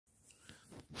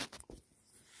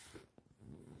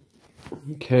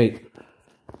Okay.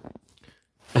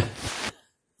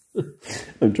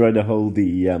 I'm trying to hold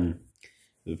the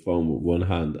foam with one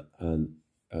hand and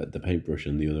the paintbrush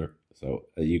in the other. So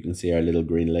as you can see our little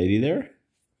green lady there.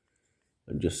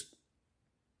 I'm just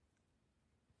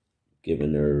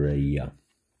giving her a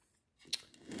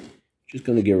just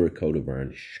going to give her a coat of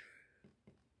varnish.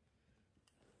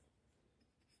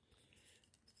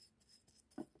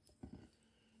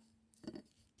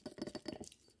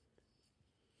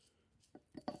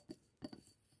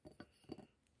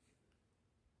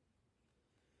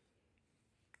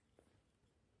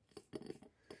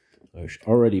 I've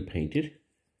already painted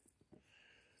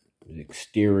with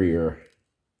exterior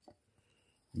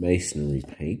masonry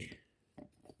paint.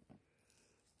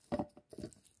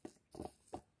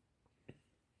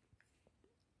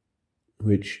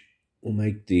 Which will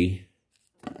make the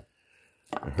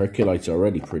Herculite's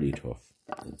already pretty tough.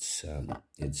 It's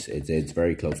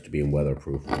very close to being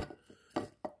weatherproof.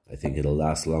 I think it'll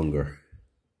last longer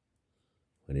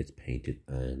when it's painted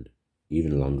and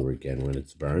even longer again when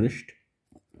it's varnished.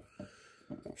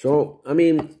 So, I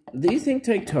mean, these things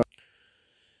take time.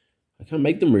 I can't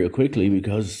make them real quickly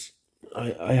because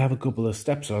I have a couple of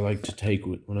steps I like to take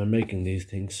when I'm making these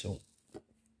things. So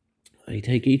I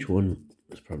take each one.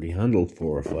 It's probably handled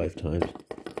 4 or 5 times.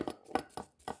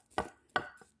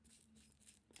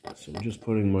 So I'm just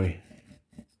putting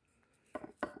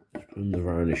the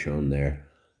varnish on there.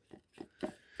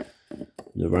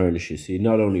 The varnish, you see,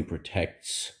 not only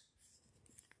protects,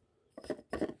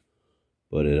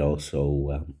 but it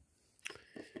also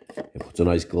it puts a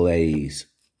nice glaze,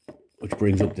 which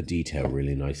brings up the detail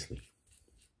really nicely.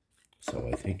 So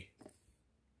I think.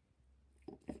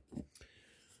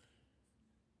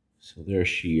 So there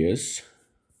she is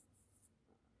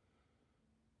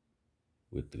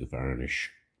with the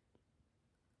varnish.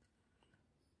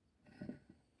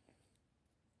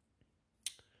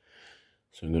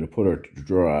 So I'm going to put her to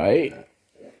dry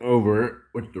over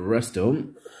with the rest of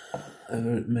them.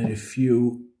 I've made a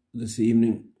few this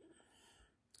evening.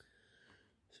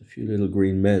 There's a few little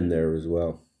green men there as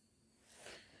well.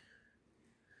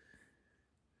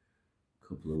 A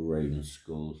couple of raven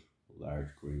skulls, a large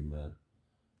green man.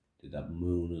 Did that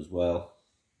moon as well.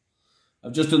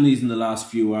 I've just done these in the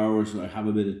last few hours. I have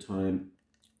a bit of time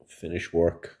to finish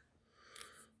work.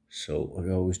 So I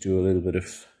always do a little bit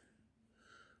of,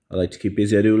 I like to keep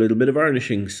busy. I do a little bit of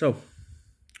varnishing. So,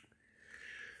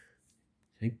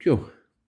 thank you.